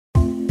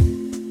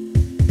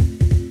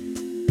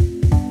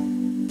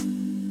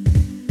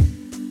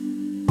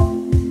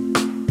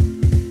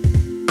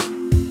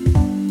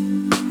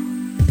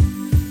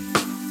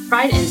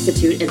Pride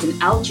Institute is an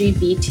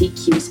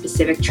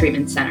LGBTQ-specific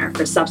treatment center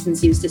for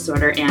substance use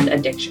disorder and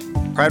addiction.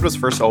 Pride was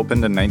first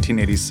opened in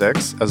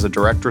 1986 as a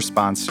direct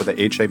response to the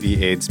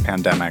HIV/AIDS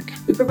pandemic.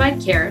 We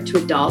provide care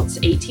to adults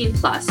 18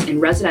 plus in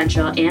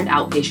residential and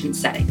outpatient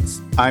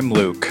settings. I'm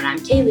Luke. And I'm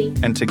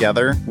Kaylee. And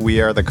together,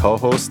 we are the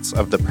co-hosts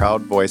of the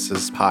Proud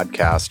Voices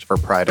podcast for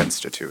Pride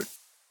Institute.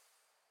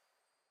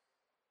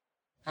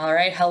 All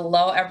right.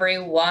 Hello,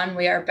 everyone.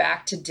 We are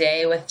back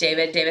today with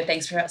David. David,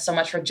 thanks so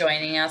much for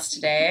joining us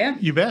today.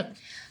 You bet.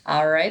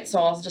 All right. So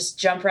I'll just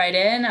jump right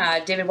in.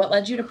 David, what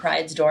led you to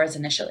Pride's doors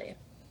initially?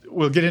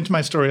 We'll get into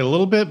my story a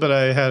little bit, but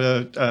I had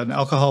an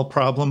alcohol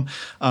problem.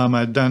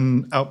 I'd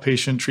done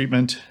outpatient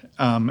treatment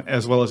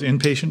as well as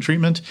inpatient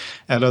treatment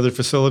at other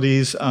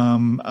facilities.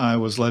 I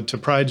was led to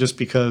Pride just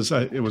because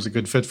it was a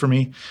good fit for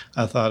me.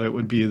 I thought it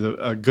would be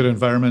a good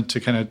environment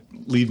to kind of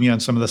lead me on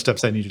some of the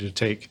steps I needed to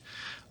take.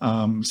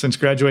 Since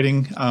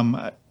graduating,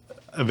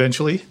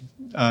 eventually,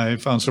 I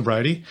found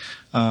sobriety.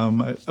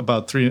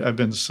 I've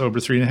been sober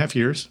 3.5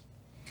 years.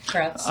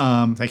 Congrats.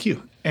 Thank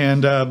you.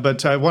 And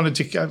but I wanted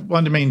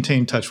to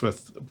maintain touch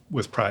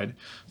with Pride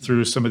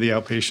through some of the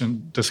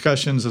outpatient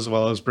discussions, as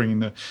well as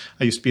I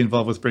used to be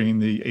involved with bringing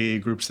the AA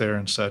groups there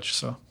and such.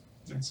 So.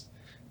 Nice.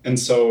 And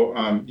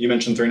so you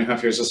mentioned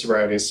 3.5 years of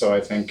sobriety. So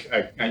I think,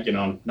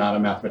 not a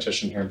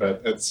mathematician here,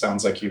 but it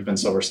sounds like you've been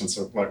sober since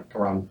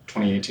around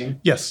 2018?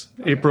 Yes,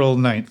 okay. April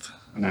 9th.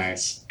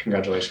 Nice.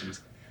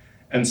 Congratulations.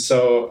 And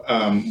so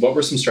what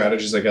were some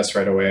strategies, I guess,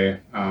 right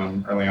away,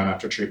 early on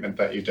after treatment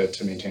that you did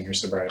to maintain your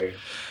sobriety?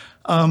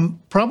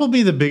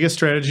 Probably the biggest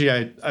strategy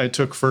I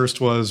took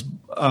first was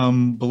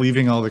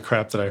believing all the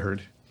crap that I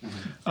heard.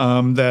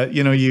 Mm-hmm. That,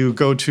 you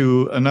go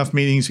to enough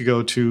meetings, you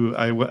go to,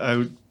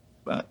 I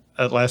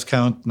at last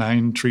count,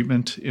 9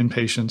 treatment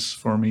inpatients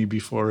for me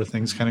before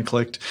things kind of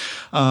clicked.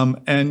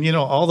 And,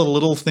 all the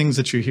little things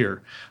that you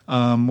hear.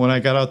 When I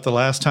got out the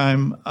last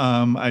time,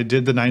 I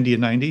did the 90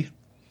 and 90.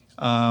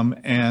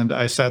 And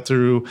I sat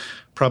through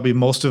probably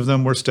most of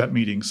them were step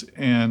meetings.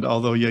 And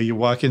although, you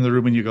walk in the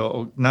room and you go,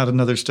 oh, not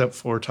another step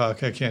 4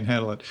 talk, I can't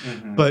handle it.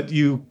 Mm-hmm. But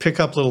you pick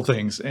up little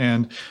things.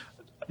 And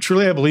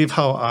truly, I believe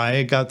how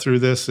I got through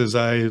this is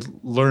I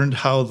learned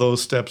how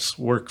those steps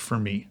work for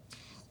me.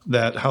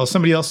 That how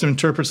somebody else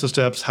interprets the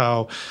steps,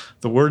 how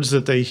the words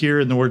that they hear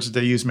and the words that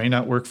they use may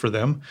not work for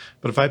them.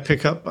 But if I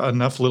pick up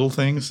enough little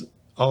things,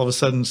 all of a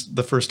sudden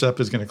the first step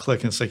is going to click.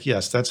 And it's like,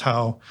 yes, that's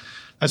how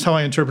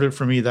I interpret it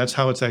for me. That's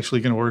how it's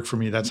actually going to work for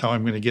me. That's how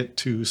I'm going to get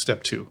to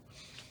step 2.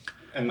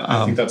 And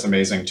I think that's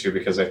amazing too,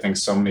 because I think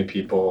so many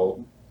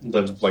people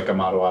live like a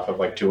motto off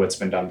of do what's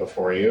been done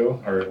before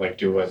you, or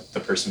do what the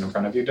person in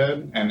front of you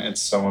did. And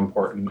it's so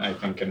important, I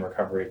think, in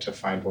recovery to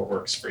find what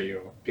works for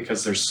you,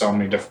 because there's so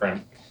many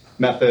different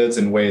methods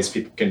and ways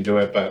people can do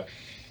it. But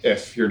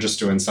if you're just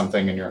doing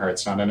something and your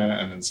heart's not in it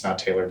and it's not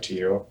tailored to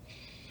you,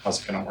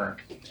 how's it going to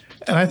work?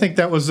 And I think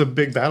that was a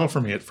big battle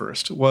for me at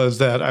first, was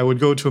that I would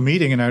go to a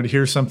meeting and I would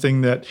hear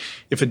something that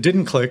if it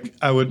didn't click,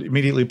 I would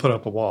immediately put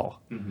up a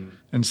wall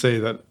and say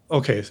that,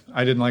 okay,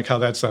 I didn't like how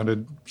that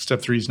sounded.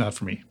 Step 3 is not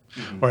for me.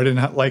 Mm-hmm. Or I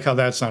didn't like how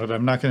that sounded.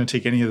 I'm not going to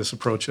take any of this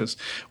approaches.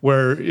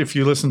 Where if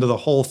you listen to the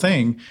whole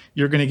thing,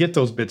 you're going to get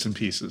those bits and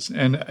pieces.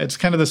 And it's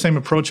kind of the same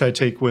approach I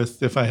take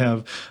with if I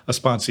have a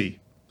sponsee.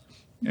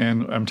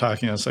 And I'm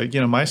talking, it's like,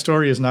 my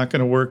story is not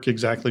going to work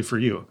exactly for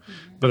you.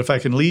 Mm-hmm. But if I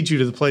can lead you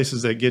to the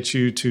places that get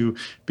you to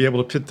be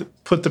able to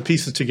put the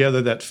pieces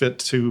together that fit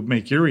to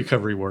make your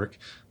recovery work,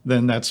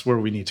 then that's where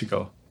we need to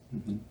go.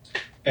 Mm-hmm.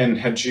 And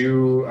how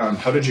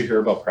did you hear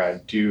about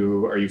Pride?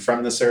 Are you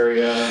from this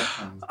area?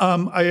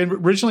 I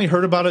originally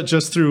heard about it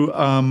just through,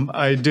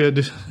 I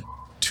did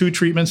 2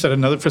 treatments at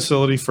another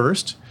facility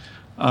first.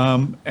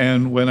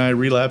 And when I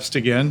relapsed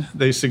again,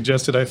 they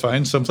suggested I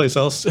find someplace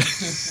else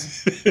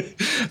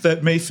that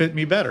may fit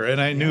me better. And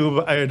I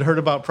knew I had heard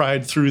about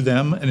Pride through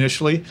them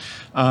initially.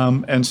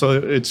 And so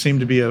it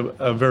seemed to be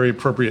a very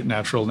appropriate,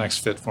 natural next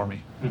fit for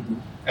me. Mm-hmm.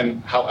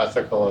 And how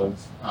ethical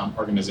of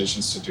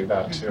organizations to do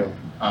that, too.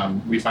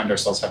 We find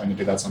ourselves having to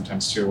do that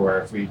sometimes, too, where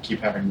if we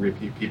keep having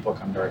repeat people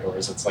come to our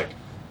doors, it's like,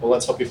 well,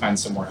 let's hope you find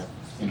somewhere,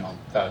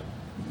 that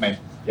might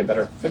be a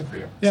better fit for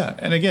you. Yeah,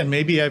 and again,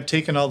 maybe I've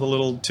taken all the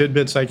little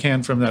tidbits I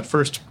can from that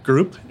first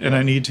group, and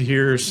I need to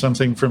hear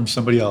something from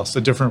somebody else,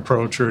 a different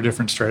approach or a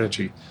different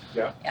strategy.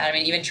 Yeah,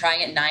 even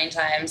trying it 9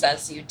 times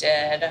as you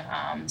did,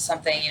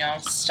 something,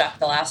 stuck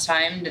the last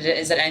time.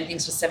 Is it anything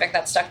specific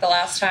that stuck the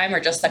last time, or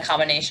just the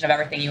combination of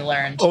everything you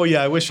learned? Oh,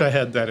 yeah, I wish I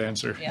had that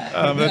answer.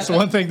 Yeah. That's the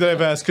one thing that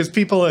I've asked, because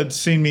people had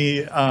seen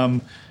me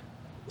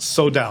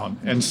so down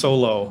and so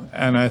low,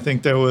 and I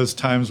think there was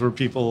times where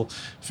people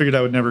figured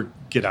I would never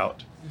get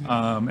out.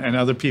 And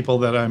other people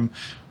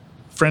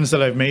friends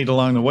that I've made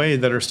along the way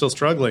that are still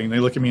struggling, they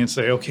look at me and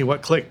say, okay,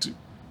 what clicked?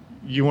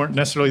 You weren't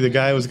necessarily the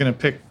guy I was going to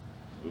pick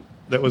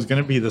that was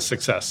going to be the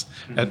success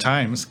at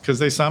times, because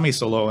they saw me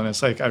so low, and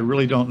it's like, I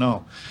really don't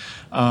know.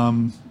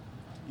 When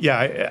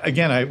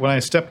I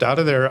stepped out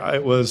of there,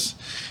 it was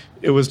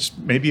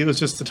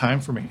just the time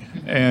for me.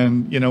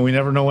 And, we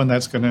never know when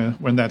that's going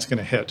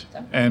to hit,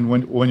 and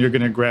when you're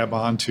going to grab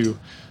on to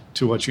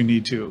what you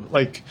need to.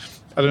 Like,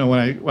 I don't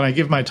know, when I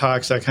give my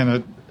talks, I kind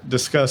of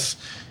discuss,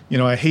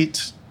 I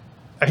hate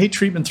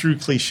treatment through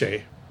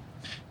cliche,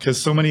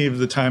 because so many of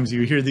the times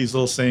you hear these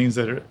little sayings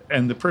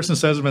and the person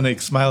says them and they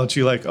smile at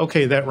you like,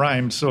 okay, that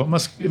rhymed, so it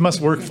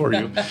must work for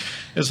you.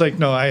 It's like,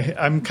 no,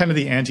 I'm kind of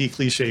the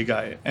anti-cliche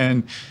guy.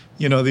 And,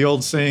 the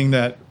old saying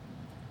that,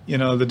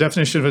 the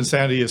definition of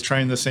insanity is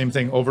trying the same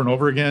thing over and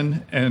over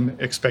again and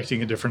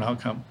expecting a different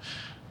outcome.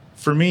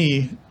 For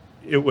me,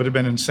 it would have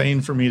been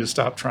insane for me to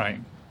stop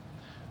trying.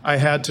 I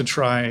had to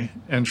try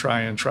and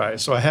try and try.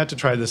 So I had to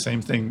try the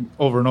same thing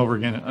over and over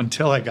again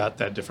until I got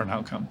that different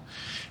outcome.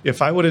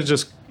 If I would have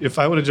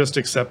just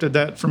accepted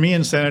that, for me,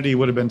 insanity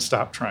would have been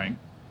stop trying.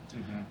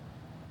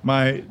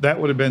 That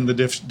would have been the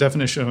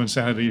definition of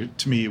insanity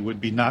to me,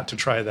 would be not to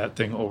try that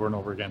thing over and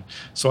over again.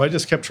 So I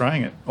just kept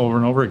trying it over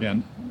and over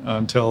again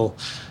until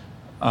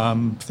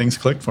things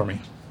clicked for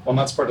me. Well, and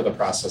that's part of the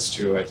process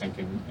too, I think,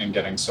 in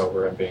getting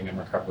sober and being in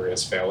recovery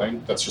is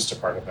failing. That's just a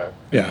part of it.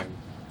 Yeah.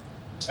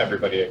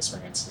 Everybody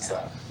experiences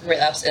that.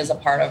 Relapse is a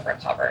part of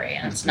recovery,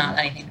 and it's not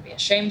anything to be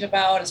ashamed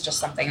about. It's just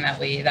something that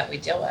we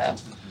deal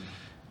with.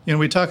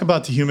 We talk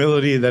about the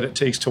humility that it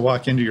takes to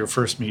walk into your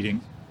first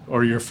meeting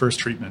or your first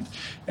treatment,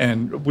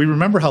 and we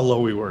remember how low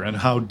we were and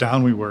how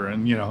down we were,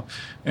 and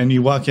and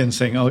you walk in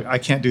saying, "Oh, I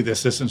can't do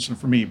this. This isn't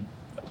for me."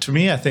 To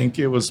me, I think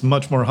it was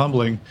much more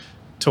humbling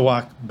to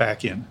walk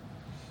back in.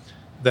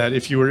 That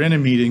if you were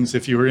in meetings,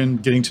 if you were in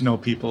getting to know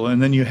people,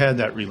 and then you had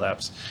that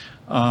relapse.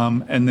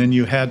 And then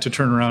you had to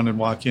turn around and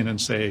walk in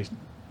and say,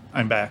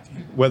 I'm back.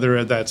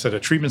 Whether that's at a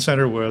treatment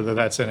center, whether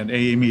that's at an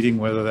AA meeting,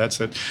 whether that's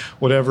at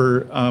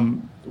whatever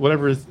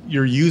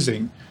you're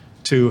using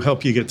to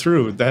help you get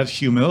through, that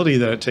humility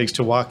that it takes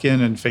to walk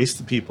in and face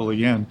the people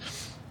again,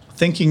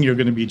 thinking you're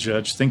going to be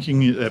judged,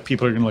 thinking that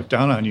people are going to look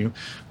down on you,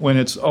 when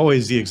it's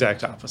always the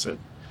exact opposite.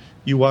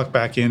 You walk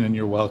back in and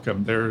you're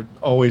welcome. They're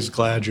always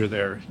glad you're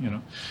there.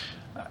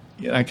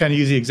 I kind of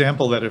use the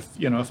example that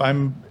if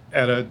I'm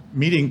at a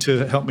meeting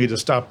to help me to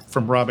stop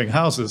from robbing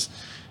houses,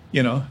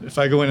 if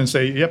I go in and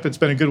say, yep, it's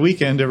been a good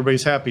weekend,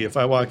 everybody's happy. If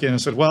I walk in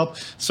and said, well,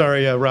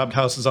 sorry, I robbed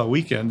houses all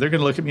weekend, they're going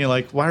to look at me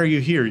like, why are you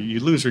here? You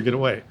loser, get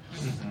away.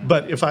 Mm-hmm.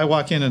 But if I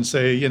walk in and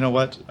say, you know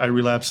what, I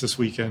relapsed this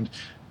weekend,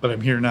 but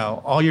I'm here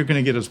now, all you're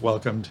going to get is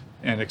welcomed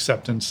and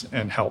acceptance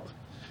and help.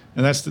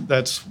 And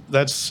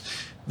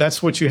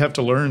that's what you have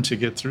to learn to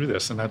get through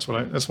this. And that's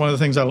one of the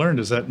things I learned,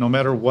 is that no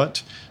matter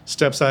what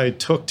steps I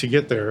took to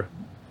get there,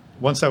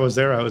 once I was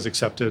there, I was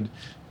accepted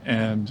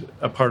and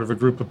a part of a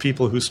group of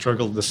people who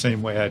struggled the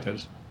same way I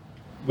did.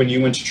 When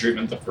you went to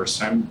treatment the first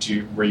time,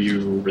 were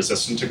you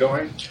resistant to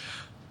going?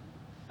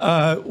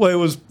 Well, it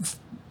was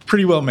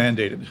pretty well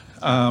mandated.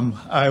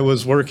 I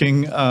was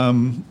working,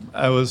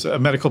 I was a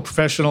medical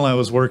professional. I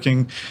was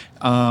working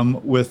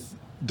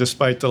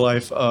despite the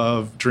life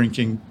of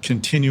drinking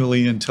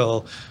continually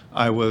until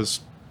I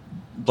was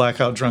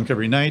blackout drunk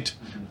every night.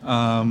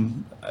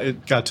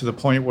 It got to the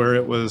point where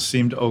it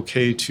seemed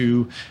okay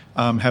to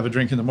have a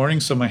drink in the morning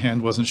so my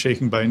hand wasn't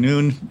shaking by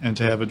noon, and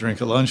to have a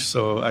drink at lunch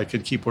so I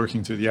could keep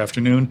working through the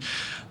afternoon,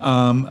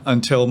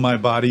 until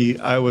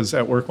I was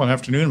at work one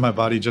afternoon and my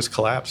body just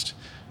collapsed.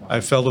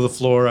 I fell to the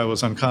floor. I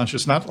was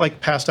unconscious, not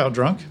like passed out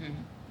drunk.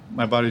 Mm-hmm.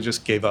 My body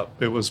just gave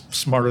up. It was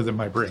smarter than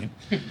my brain.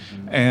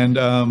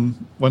 And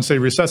once they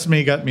resuscitated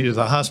me, got me to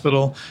the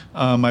hospital,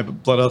 my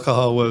blood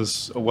alcohol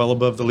was well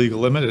above the legal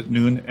limit at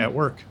noon at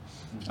work.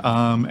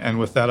 And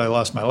with that, I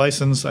lost my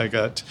license. I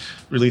got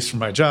released from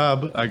my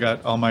job. I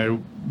got all my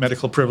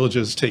medical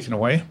privileges taken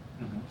away.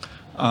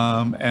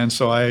 And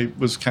so I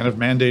was kind of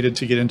mandated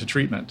to get into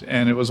treatment.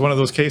 And it was one of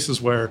those cases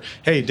where,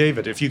 hey,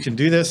 David, if you can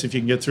do this, if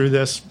you can get through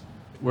this,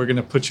 we're going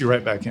to put you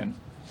right back in.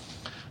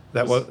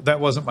 That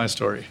wasn't my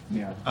story.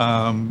 Yeah.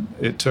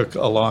 It took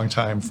a long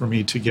time for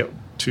me to get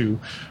to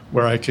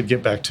where I could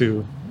get back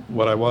to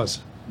what I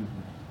was.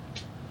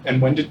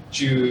 And when did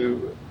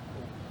you,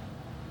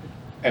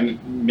 and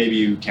maybe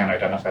you can't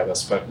identify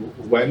this, but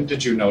when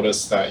did you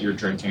notice that your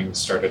drinking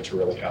started to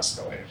really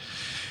escalate?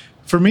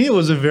 For me, it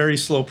was a very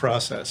slow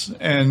process,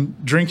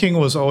 and drinking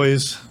was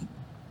always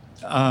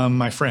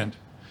my friend.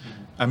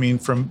 I mean,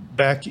 from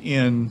back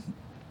in,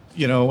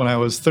 when I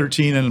was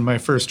 13 and in my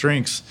first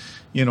drinks,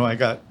 I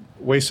got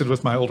wasted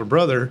with my older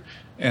brother,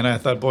 and I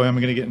thought, boy, I'm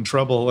going to get in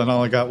trouble, and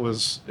all I got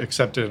was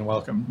accepted and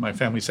welcomed. My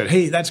family said,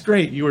 hey, that's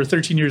great. You were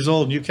 13 years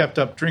old, and you kept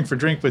up drink for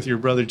drink with your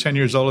brother 10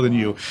 years older than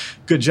you.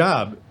 Good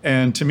job.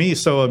 And to me,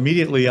 so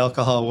immediately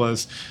alcohol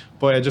was,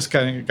 boy, I just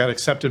kind of got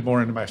accepted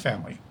more into my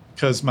family,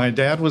 because my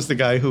dad was the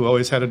guy who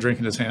always had a drink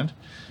in his hand.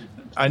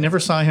 I never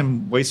saw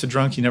him wasted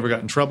drunk. He never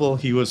got in trouble.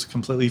 He was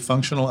completely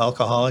functional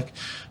alcoholic.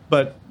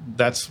 But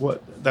that's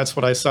what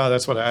I saw.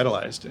 That's what I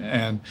idolized.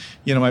 And,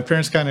 my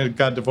parents kind of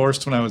got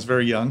divorced when I was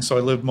very young. So I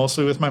lived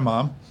mostly with my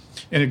mom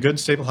in a good,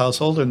 stable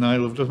household. And I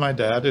lived with my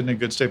dad in a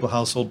good, stable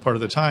household part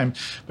of the time.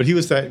 But he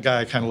was that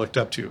guy I kind of looked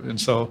up to.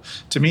 And so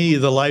to me,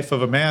 the life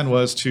of a man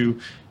was to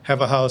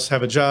have a house,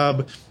 have a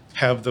job,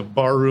 have the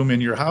bar room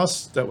in your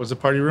house that was a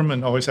party room,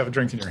 and always have a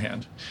drink in your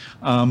hand.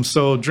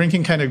 So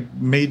drinking kind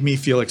of made me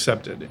feel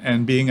accepted.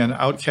 And being an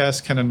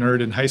outcast kind of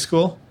nerd in high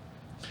school,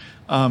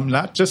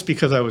 Not just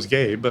because I was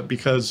gay, but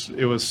because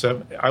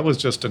I was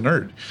just a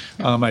nerd.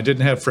 I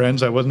didn't have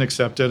friends. I wasn't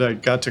accepted. I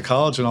got to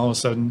college, and all of a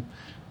sudden,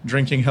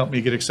 drinking helped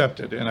me get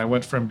accepted. And I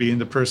went from being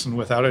the person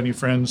without any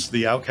friends,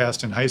 the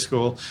outcast in high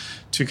school,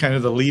 to kind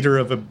of the leader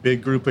of a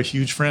big group of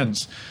huge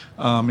friends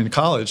in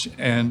college.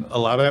 And a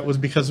lot of that was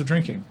because of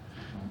drinking.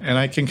 And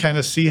I can kind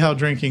of see how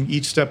drinking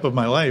each step of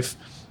my life,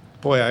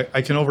 boy,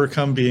 I can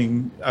overcome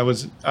being, I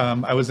was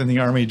in the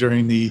Army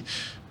during the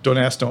Don't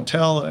Ask, Don't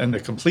Tell, and the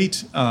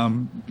complete,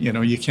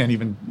 you can't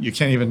even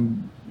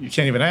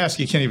ask,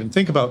 you can't even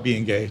think about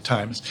being gay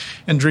times.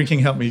 And drinking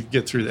helped me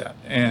get through that.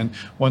 And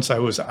once I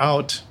was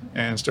out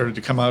and started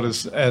to come out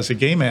as a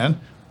gay man,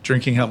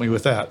 drinking helped me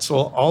with that. So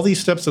all these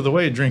steps of the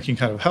way, drinking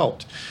kind of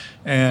helped.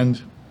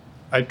 And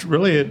I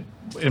really,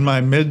 in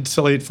my mid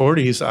to late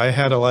 40s, I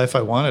had a life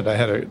I wanted. I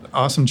had an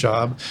awesome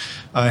job.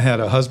 I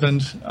had a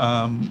husband.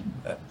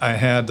 I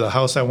had the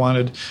house I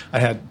wanted. I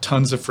had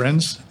tons of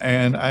friends,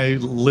 and I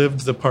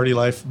lived the party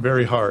life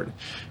very hard.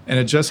 And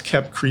it just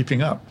kept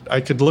creeping up. I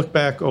could look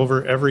back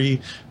over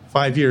every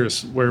 5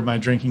 years where my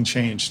drinking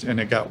changed, and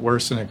it got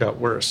worse and it got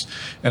worse.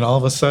 And all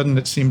of a sudden,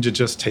 it seemed to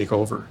just take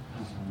over.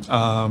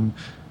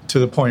 To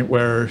the point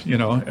where,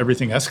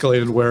 everything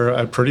escalated, where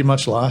I pretty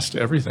much lost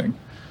everything.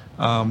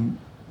 And,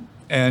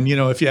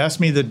 if you ask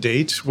me the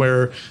date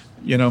where,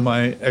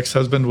 my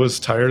ex-husband was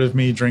tired of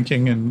me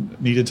drinking and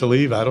needed to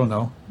leave, I don't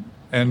know.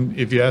 And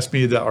if you ask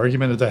me the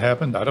argument that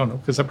happened, I don't know,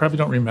 because I probably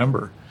don't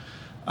remember.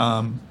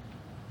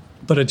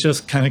 But it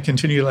just kind of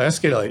continued to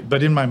escalate.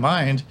 But in my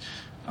mind,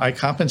 I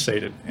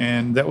compensated,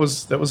 and that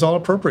was all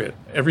appropriate.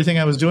 Everything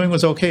I was doing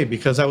was okay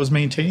because I was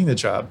maintaining the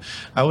job.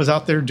 I was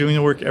out there doing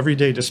the work every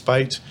day,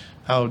 despite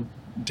how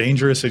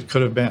dangerous it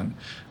could have been.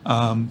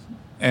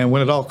 And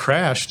when it all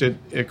crashed,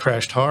 it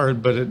crashed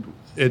hard, but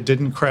it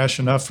didn't crash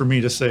enough for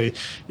me to say,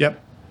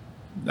 yep,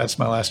 that's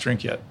my last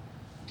drink yet.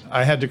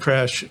 I had to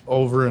crash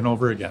over and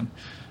over again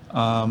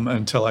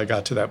until I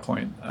got to that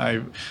point.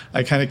 I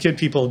kind of kid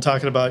people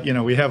talking about,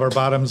 we have our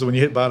bottoms. When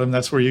you hit bottom,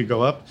 that's where you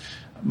go up.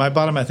 My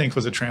bottom, I think,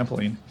 was a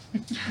trampoline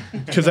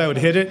because I would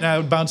hit it and I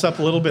would bounce up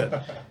a little bit.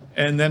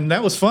 And then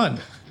that was fun.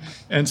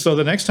 And so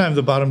the next time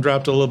the bottom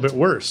dropped a little bit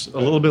worse, a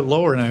little bit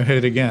lower, and I hit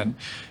it again.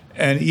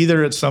 And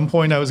either at some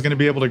point I was going to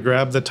be able to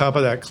grab the top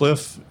of that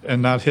cliff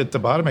and not hit the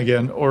bottom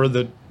again, or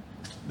the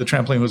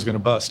trampoline was going to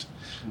bust.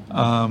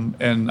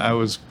 And I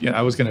was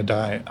going to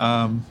die.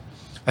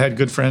 I had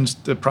good friends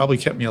that probably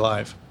kept me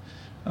alive.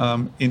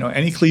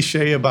 Any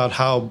cliche about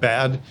how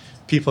bad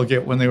people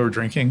get when they were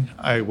drinking,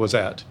 I was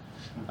at.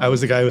 I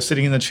was the guy who was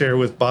sitting in the chair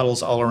with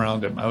bottles all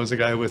around him. I was the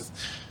guy with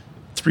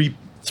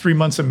three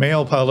months of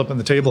mail piled up on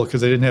the table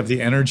because they didn't have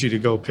the energy to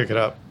go pick it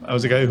up. I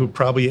was a guy who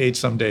probably ate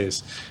some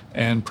days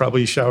and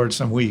probably showered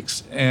some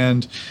weeks.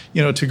 And,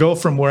 to go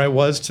from where I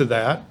was to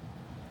that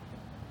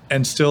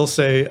and still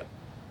say,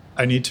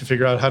 I need to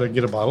figure out how to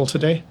get a bottle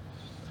today,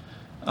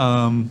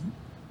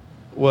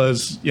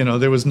 was,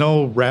 there was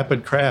no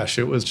rapid crash.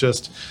 It was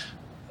just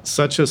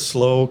such a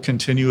slow,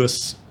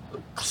 continuous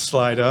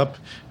slide up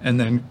and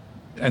then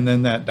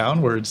that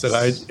downwards that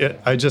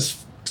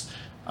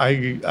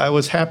I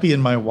was happy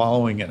in my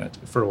wallowing in it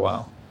for a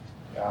while.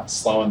 Yeah,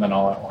 slow and then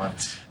all at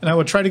once. And I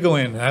would try to go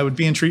in. I would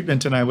be in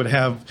treatment, and I would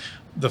have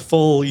the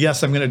full,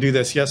 yes, I'm going to do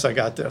this. Yes, I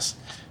got this.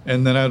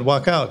 And then I'd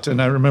walk out.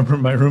 And I remember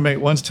my roommate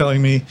once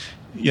telling me,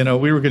 we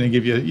were going to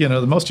give you,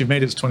 the most you've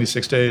made is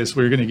 26 days.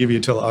 We were going to give you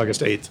till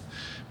August 8th.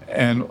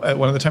 And at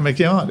one of the time I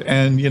came out,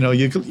 and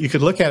you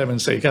could look at him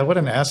and say, God, what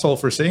an asshole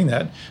for saying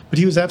that. But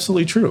he was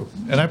absolutely true.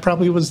 And I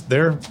probably was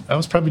there. I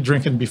was probably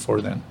drinking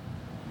before then.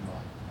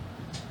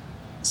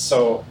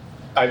 So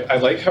I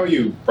like how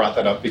you brought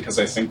that up, because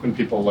I think when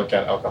people look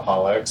at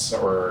alcoholics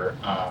or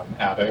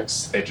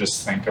addicts, they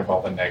just think of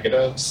all the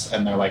negatives,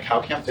 and they're like,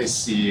 how can't they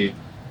see,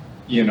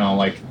 we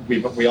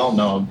all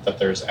know that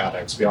there's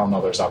addicts, we all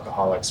know there's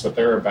alcoholics, but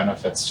there are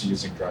benefits to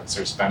using drugs.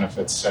 There's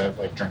benefits to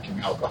drinking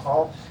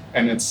alcohol,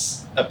 and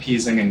it's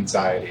appeasing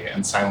anxiety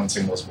and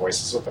silencing those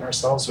voices within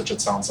ourselves, which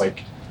it sounds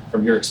like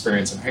from your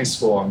experience in high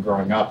school and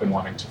growing up and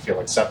wanting to feel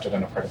accepted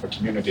and a part of a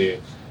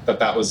community,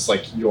 that was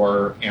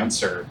your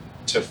answer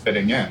to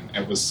fitting in.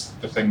 It was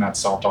the thing that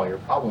solved all your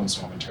problems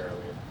momentarily.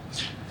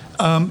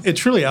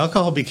 It's really,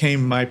 alcohol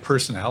became my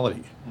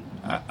personality.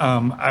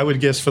 I would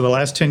guess for the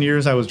last 10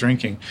 years I was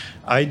drinking.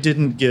 I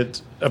didn't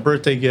get a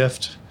birthday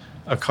gift,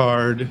 a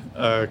card,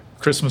 a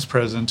Christmas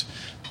present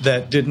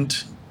that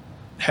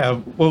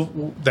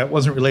that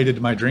wasn't related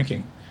to my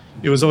drinking.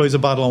 It was always a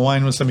bottle of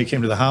wine when somebody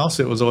came to the house.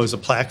 It was always a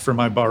plaque for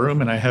my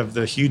barroom, and I have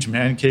the huge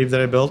man cave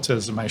that I built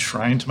as my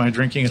shrine to my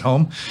drinking at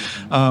home.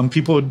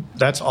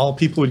 That's all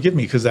people would give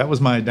me, because that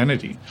was my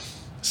identity.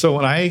 So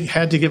when I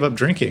had to give up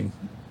drinking,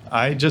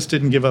 I just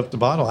didn't give up the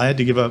bottle. I had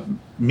to give up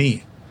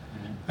me.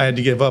 I had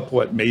to give up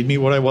what made me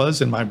what I was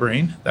in my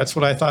brain. That's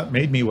what I thought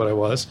made me what I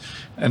was.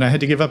 And I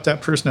had to give up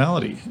that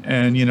personality.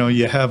 And,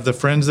 you have the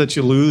friends that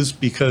you lose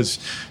because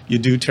you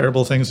do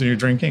terrible things when you're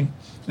drinking.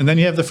 And then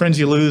you have the friends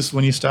you lose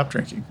when you stop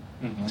drinking.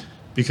 Mm-hmm.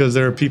 Because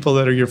there are people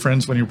that are your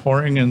friends when you're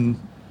pouring, and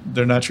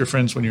they're not your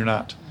friends when you're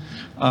not.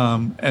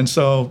 And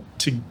so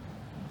to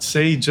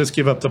say just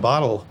give up the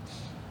bottle,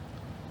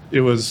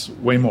 It was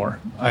way more.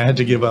 I had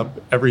to give up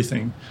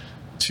everything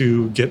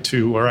to get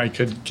to where I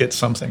could get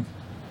something.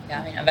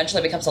 Yeah, I mean,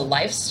 eventually it becomes a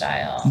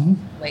lifestyle,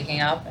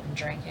 waking up and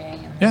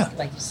drinking, and Yeah.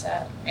 like you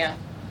said, yeah.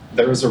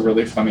 There was a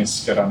really funny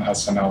skit on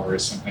SNL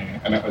recently,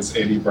 and it was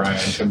A.D.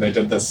 Bryant, and they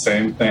did the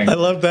same thing. I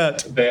love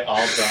that. They all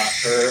brought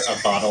her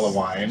a bottle of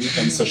wine,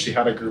 and so she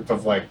had a group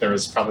of there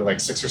was probably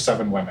 6 or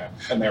 7 women,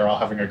 and they were all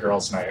having a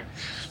girls' night.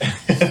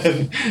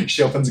 And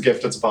she opens a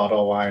gift, it's a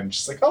bottle of wine.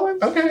 She's like, oh,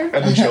 okay.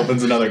 And then she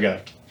opens another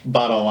gift,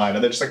 bottle of wine,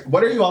 and they're just like,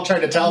 what are you all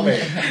trying to tell me?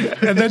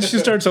 And then she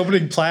starts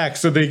opening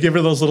plaques, and they give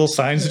her those little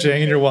signs that you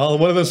hang in your wall.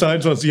 One of the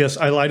signs was, yes,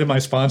 I lie to my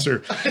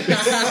sponsor.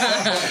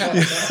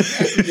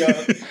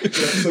 yeah.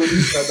 So when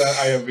you said that,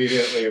 I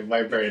immediately,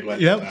 my brain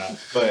went to that.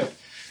 But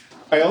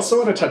I also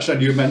want to touch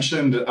on, you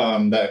mentioned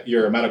that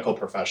you're a medical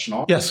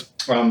professional. Yes.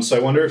 So I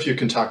wonder if you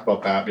can talk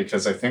about that,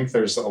 because I think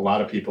there's a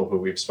lot of people who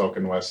we've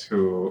spoken with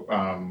who,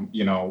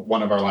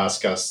 one of our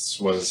last guests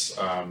was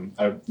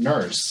a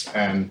nurse.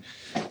 And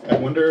I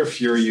wonder if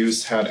your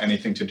use had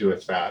anything to do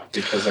with that,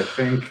 because I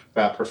think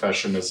that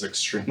profession is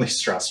extremely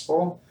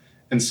stressful.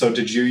 And so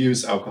did you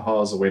use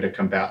alcohol as a way to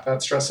combat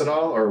that stress at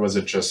all? Or was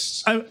it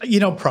just...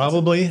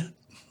 Probably.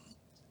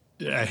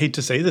 I hate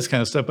to say this kind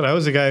of stuff, but I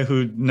was a guy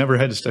who never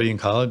had to study in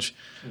college.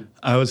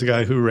 I was a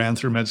guy who ran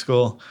through med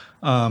school.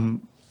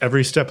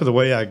 Every step of the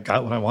way, I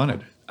got what I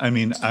wanted. I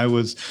mean, I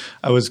was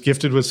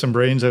gifted with some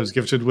brains. I was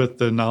gifted with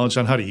the knowledge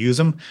on how to use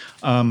them.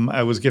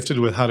 I was gifted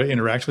with how to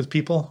interact with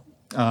people.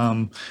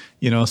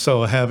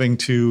 So having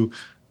to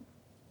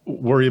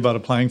worry about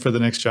applying for the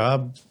next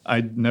job,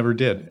 I never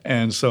did.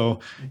 And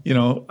so,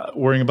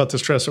 worrying about the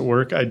stress at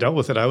work, I dealt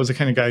with it. I was the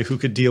kind of guy who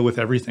could deal with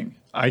everything.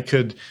 I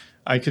could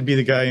be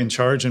the guy in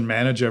charge and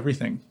manage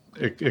everything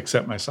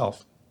except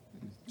myself.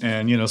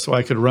 And, so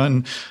I could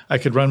run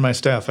my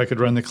staff. I could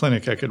run the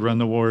clinic. I could run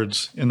the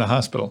wards in the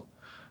hospital.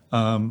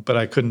 But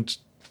I couldn't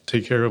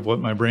take care of what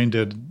my brain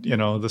did,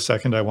 the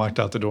second I walked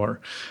out the door.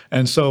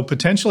 And so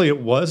potentially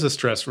it was a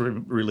stress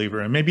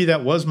reliever. And maybe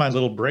that was my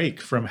little break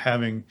from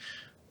having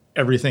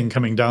everything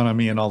coming down on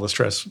me and all the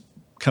stress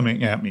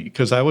coming at me,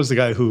 because I was the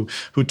guy who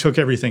took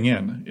everything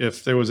in.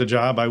 If there was a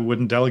job, I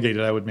wouldn't delegate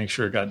it. I would make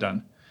sure it got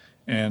done.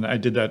 And I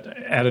did that,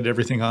 added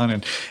everything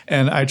on.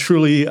 And I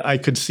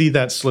could see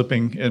that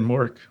slipping in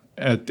work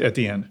at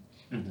the end,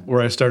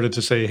 where I started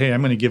to say, hey,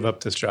 I'm going to give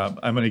up this job.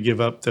 I'm going to give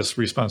up this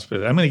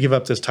responsibility. I'm going to give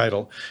up this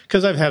title,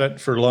 because I've had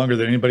it for longer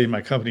than anybody in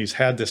my company's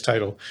had this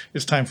title.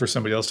 It's time for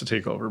somebody else to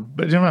take over.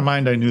 But in my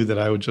mind, I knew that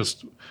I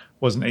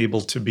wasn't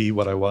able to be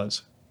what I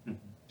was.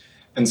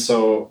 And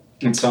so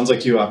it sounds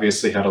like you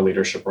obviously had a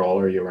leadership role,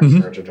 or you were in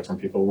charge of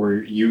different people.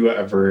 Were you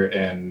ever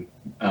in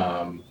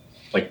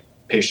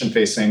patient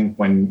facing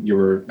when you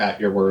were at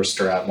your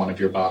worst or at one of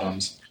your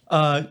bottoms?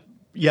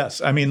 Yes.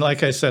 I mean,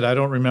 like I said, I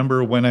don't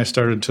remember when I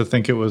started to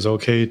think it was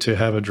okay to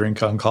have a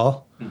drink on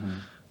call,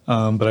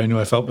 but I knew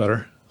I felt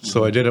better.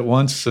 So I did it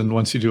once, and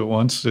once you do it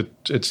once,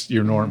 it's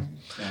your norm.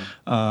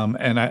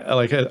 And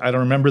I don't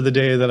remember the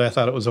day that I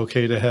thought it was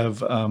okay to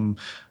have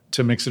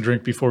to mix a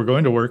drink before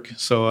going to work,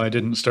 so I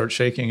didn't start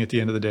shaking at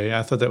the end of the day.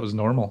 I thought that was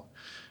normal.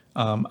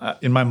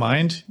 In my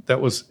mind,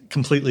 that was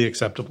completely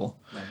acceptable.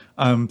 Right.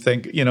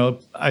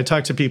 I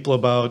talk to people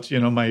about,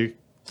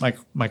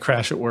 my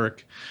crash at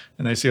work,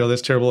 and they say, oh,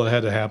 that's terrible, it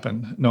had to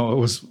happen. No, it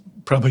was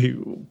probably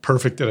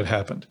perfect that it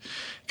happened.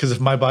 Because if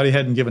my body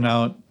hadn't given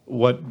out,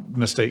 what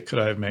mistake could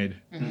I have made?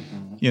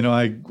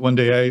 One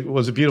day it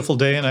was a beautiful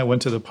day, and I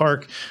went to the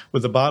park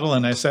with a bottle,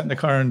 and I sat in the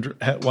car and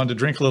wanted to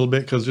drink a little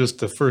bit because it was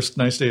just the first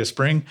nice day of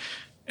spring.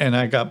 And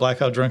I got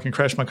blackout drunk and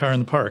crashed my car in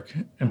the park.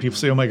 And people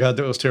say, oh my God,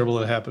 that was terrible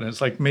that happened. And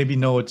it's like, maybe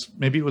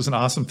it was an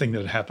awesome thing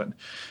that happened,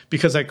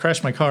 because I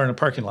crashed my car in a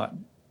parking lot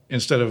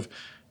instead of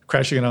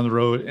crashing it on the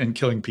road and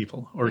killing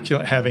people or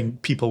having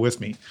people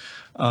with me.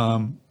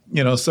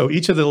 So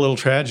each of the little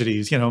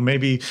tragedies,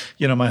 maybe,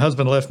 my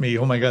husband left me.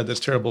 Oh my God,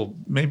 that's terrible.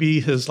 Maybe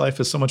his life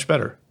is so much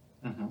better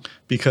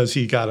because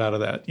he got out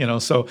of that,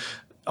 So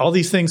all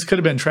these things could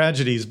have been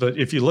tragedies, but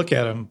if you look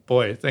at them,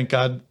 boy, thank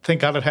God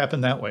it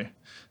happened that way.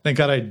 Thank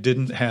God I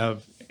didn't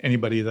have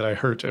anybody that I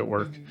hurt at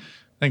work.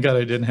 Thank God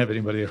I didn't have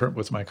anybody I hurt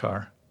with my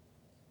car.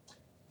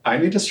 I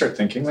need to start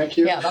thinking like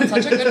you. Yeah, that's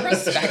such a good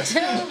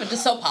perspective.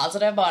 Just so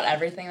positive about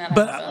everything that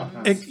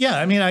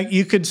happens.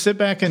 You could sit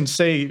back and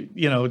say,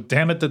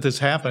 damn it that this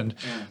happened.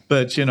 Yeah.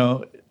 But,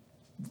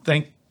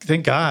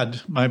 thank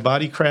God my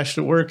body crashed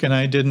at work and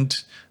I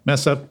didn't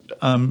mess up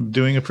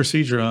doing a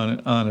procedure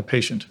on a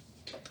patient.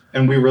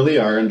 And we really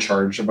are in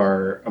charge of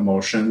our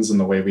emotions and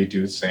the way we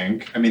do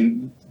think. I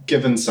mean,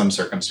 given some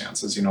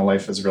circumstances,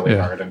 life is really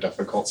hard and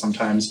difficult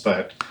sometimes,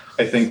 but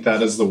I think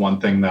that is the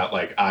one thing that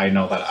I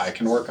know that I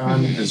can work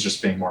on is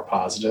just being more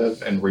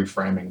positive and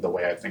reframing the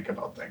way I think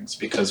about things.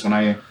 Because when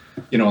I,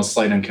 a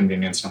slight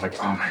inconvenience, I'm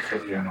like, oh my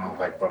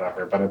God,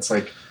 whatever. But it's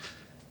like,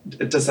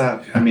 does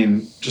that,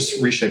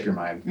 just reshape your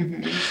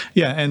mind.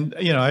 Yeah. And,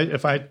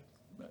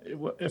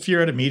 if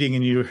you're at a meeting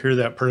and you hear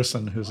that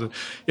person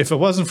if it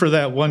wasn't for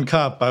that one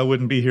cop, I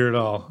wouldn't be here at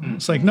all.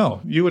 It's like, no,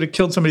 you would have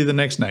killed somebody the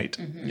next night.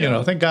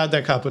 Thank God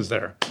that cop was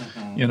there.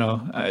 You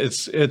know,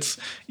 it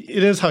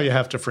is how you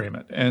have to frame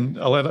it. And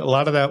a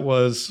lot of that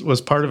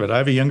was part of it. I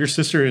have a younger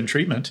sister in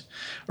treatment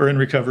or in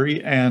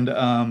recovery,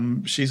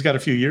 and she's got a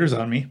few years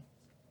on me.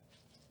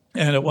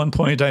 And at one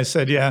point I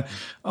said, yeah,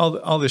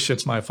 all this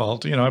shit's my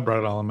fault. You know, I brought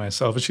it all on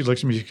myself. And she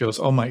looked at me, she goes,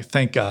 oh my,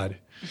 thank God.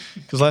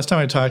 Because last time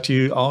I talked to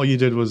you, all you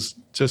did was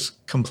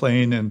just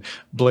complain and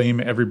blame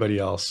everybody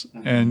else.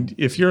 And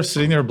if you're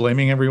sitting there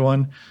blaming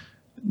everyone,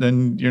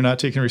 then you're not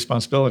taking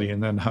responsibility.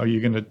 And then how are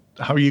you going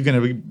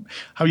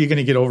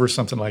to get over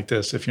something like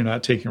this if you're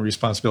not taking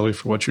responsibility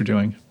for what you're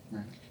doing?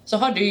 So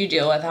how do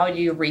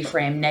you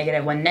reframe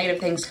negative when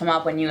negative things come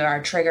up, when you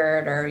are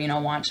triggered or, you know,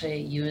 want to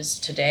use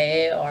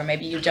today, or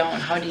maybe you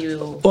don't? How do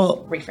you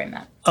reframe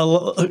that?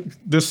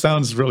 This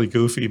sounds really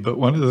goofy, but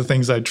one of the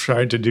things I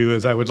tried to do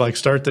is I would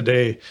start the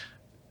day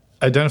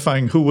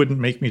identifying who wouldn't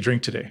make me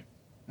drink today.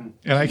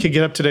 And I could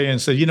get up today and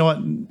say, you know what,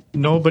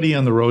 nobody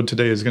on the road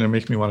today is going to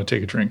make me want to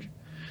take a drink.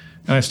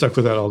 And I stuck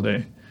with that all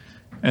day.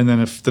 And then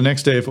if the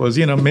next day it was,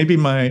 you know, maybe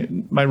my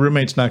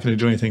roommate's not going to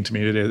do anything to me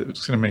today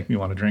that's going to make me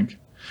want to drink.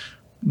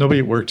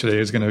 Nobody at work today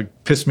is going to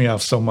piss me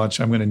off so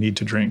much I'm going to need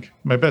to drink.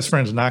 My best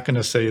friend's not going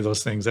to say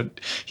those things that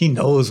he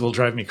knows will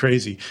drive me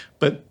crazy.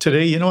 But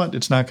today, you know what?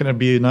 It's not going to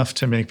be enough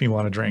to make me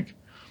want to drink.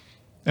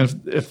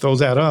 And if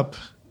those add up,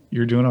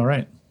 you're doing all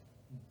right.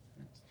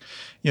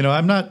 You know,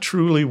 I'm not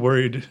truly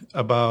worried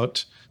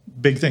about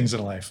big things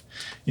in life.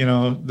 You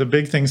know, the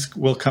big things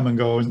will come and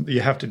go, and you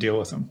have to deal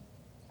with them.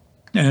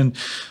 And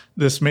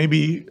this may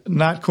be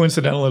not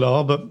coincidental at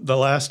all, but the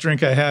last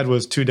drink I had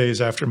was 2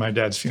 days after my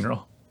dad's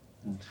funeral.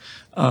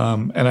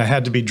 And I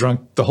had to be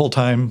drunk the whole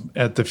time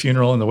at the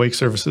funeral and the wake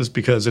services,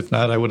 because if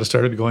not, I would have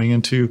started going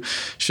into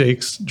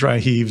shakes, dry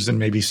heaves, and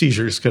maybe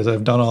seizures, because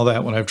I've done all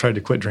that when I've tried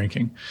to quit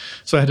drinking.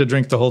 So I had to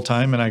drink the whole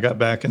time, and I got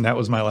back, and that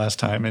was my last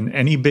time. And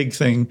any big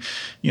thing,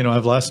 you know,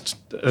 I've lost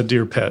a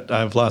dear pet,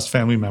 I've lost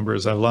family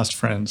members, I've lost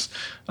friends,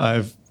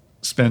 I've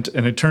spent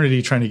an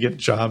eternity trying to get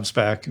jobs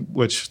back,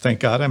 which thank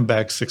God I'm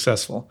back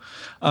successful.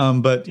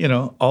 But, you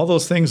know, all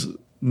those things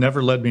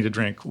never led me to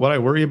drink. What I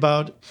worry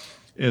about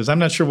is, I'm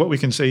not sure what we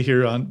can say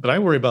here on, but I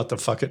worry about the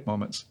fuck it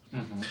moments.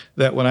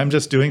 That when I'm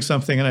just doing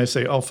something and I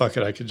say, oh, fuck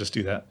it, I could just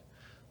do that.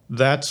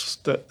 That's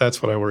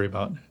what I worry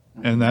about.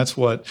 And that's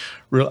what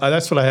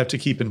I have to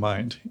keep in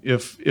mind.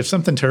 If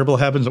something terrible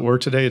happens at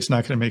work today, it's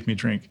not going to make me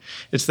drink.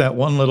 It's that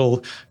one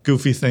little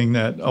goofy thing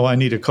that, oh, I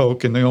need a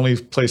Coke, and the only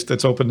place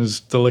that's open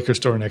is the liquor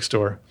store next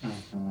door.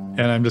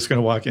 And I'm just going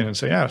to walk in and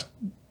say, yeah,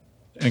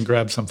 and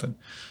grab something.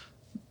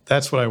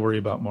 That's what I worry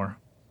about more.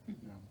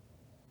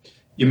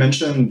 You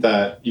mentioned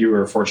that you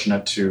were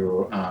fortunate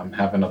to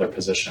have another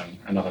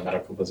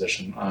medical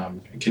position.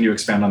 Can you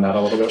expand on that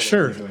a little bit?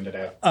 Sure. What are you doing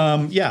today?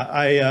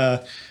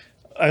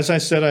 As I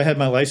said, I had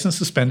my license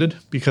suspended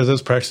because I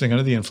was practicing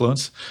under the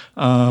influence.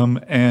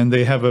 And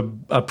they have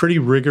a pretty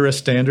rigorous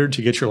standard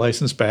to get your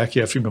license back.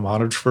 You have to be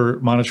monitored for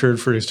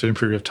an extended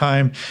period of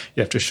time.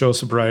 You have to show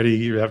sobriety.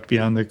 You have to be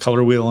on the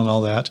color wheel and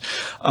all that.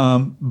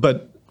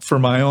 But for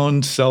my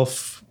own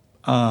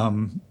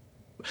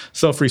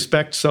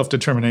self-respect,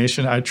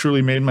 self-determination, I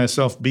truly made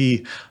myself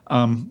be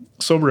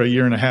sober a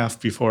year and a half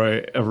before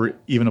I ever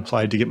even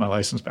applied to get my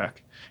license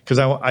back. Because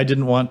I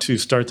didn't want to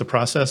start the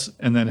process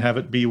and then have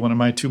it be one of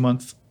my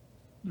 2-month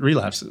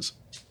relapses.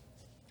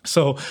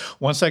 So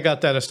once I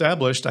got that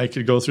established, I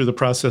could go through the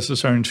process of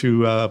starting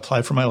to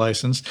apply for my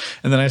license,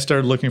 and then I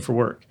started looking for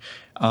work.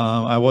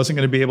 I wasn't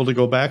going to be able to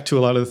go back to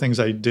a lot of the things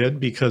I did,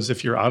 because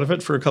if you're out of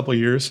it for a couple of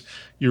years,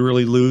 you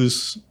really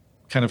lose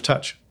kind of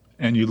touch.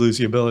 And you lose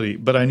the ability.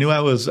 But I knew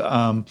I was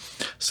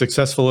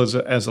successful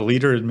as a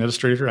leader,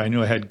 administrator. I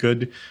knew I had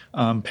good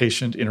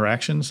patient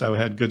interactions. I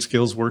had good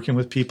skills working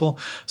with people.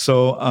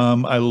 So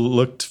I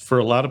looked for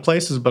a lot of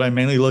places, but I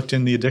mainly looked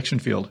in the addiction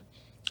field.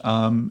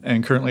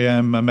 And currently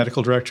I'm a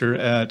medical director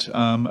at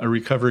a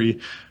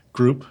recovery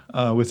group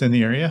within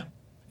the area.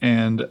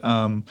 And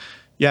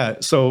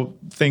so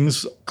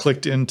things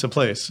clicked into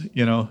place.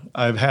 You know,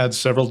 I've had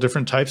several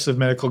different types of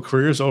medical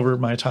careers over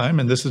my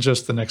time, and this is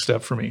just the next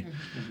step for me.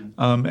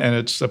 And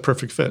it's a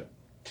perfect fit.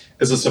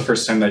 Is this the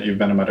first time that you've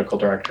been a medical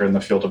director in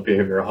the field of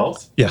behavioral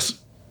health?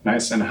 Yes.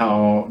 Nice. And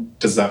how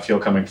does that feel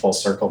coming full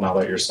circle now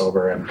that you're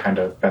sober and kind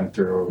of been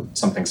through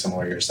something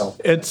similar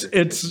yourself?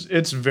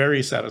 It's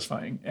very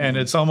satisfying, and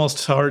it's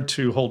almost hard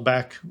to hold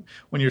back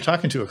when you're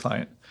talking to a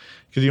client.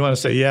 Because you want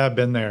to say, yeah, I've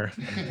been there,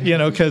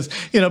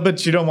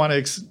 but you don't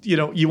want to,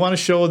 you want to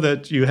show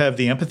that you have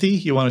the empathy.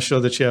 You want to show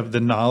that you have the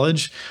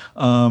knowledge,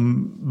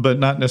 but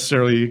not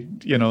necessarily,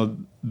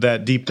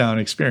 that deep down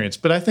experience.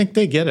 But I think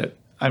they get it.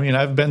 I mean,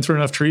 I've been through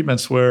enough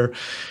treatments where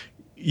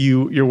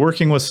you're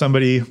working with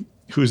somebody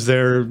who's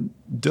there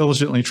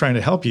diligently trying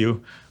to help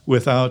you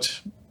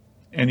without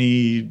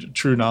any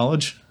true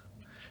knowledge.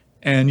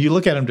 And you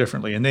look at them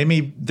differently, and they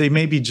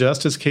may be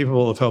just as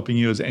capable of helping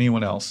you as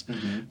anyone else.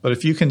 Mm-hmm. But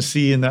if you can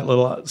see in that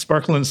little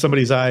sparkle in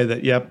somebody's eye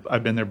that, yep,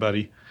 I've been there,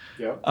 buddy,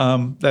 yep.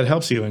 That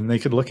helps you. And they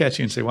could look at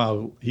you and say,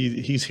 wow,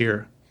 he's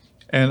here.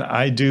 And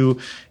I do,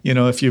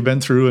 if you've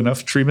been through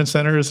enough treatment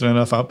centers and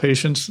enough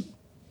outpatients,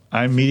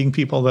 I'm meeting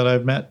people that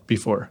I've met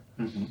before.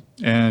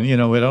 And,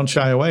 we don't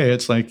shy away.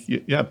 It's like,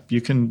 yep,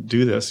 you can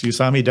do this. You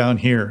saw me down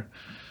here.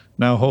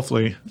 Now,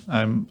 hopefully,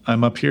 I'm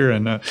up here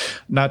and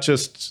not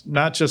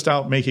just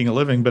out making a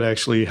living, but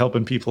actually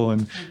helping people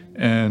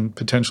and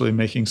potentially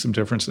making some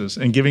differences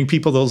and giving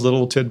people those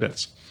little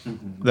tidbits.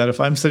 That if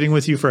I'm sitting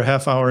with you for a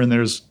half hour and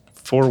there's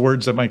 4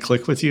 words that might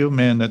click with you,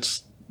 man,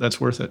 that's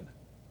worth it.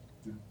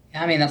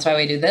 Yeah, I mean, that's why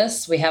we do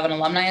this. We have an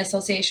alumni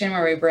association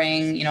where we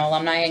bring,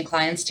 alumni and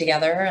clients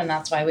together. And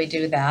that's why we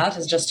do that,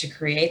 is just to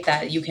create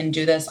that. You can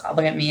do this.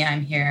 Look at me.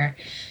 I'm here.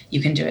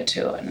 You can do it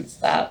too. And it's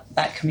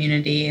that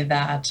community,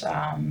 that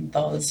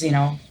those,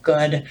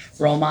 good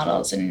role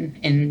models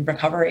in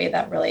recovery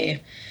that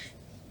really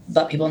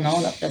let people know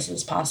that this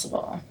is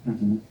possible.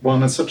 Well,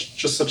 and it's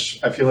such,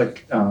 I feel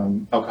like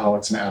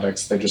alcoholics and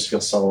addicts, they just feel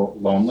so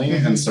lonely.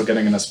 And so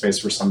getting in a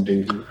space where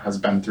somebody who has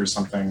been through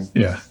something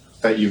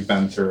that you've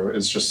been through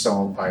is just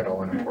so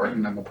vital and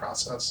important in the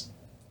process.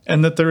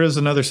 And that there is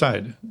another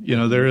side.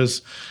 There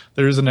is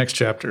a next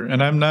chapter.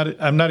 And I'm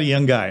not a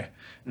young guy.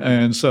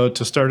 And so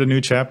to start a new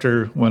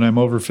chapter when I'm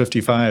over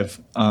 55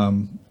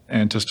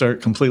 and to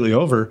start completely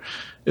over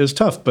is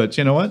tough. But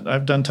you know what?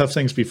 I've done tough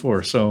things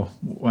before. So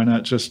why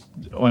not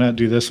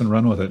do this and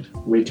run with it?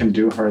 We can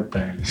do hard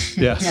things.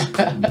 Yes.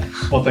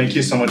 Well, thank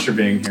you so much for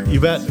being here with you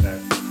bet. us today.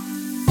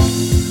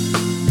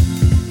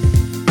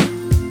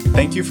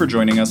 Thank you for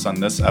joining us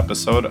on this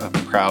episode of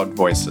Proud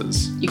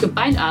Voices. You can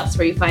find us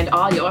where you find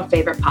all your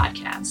favorite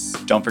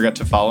podcasts. Don't forget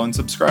to follow and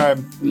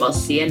subscribe. We'll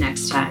see you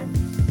next time.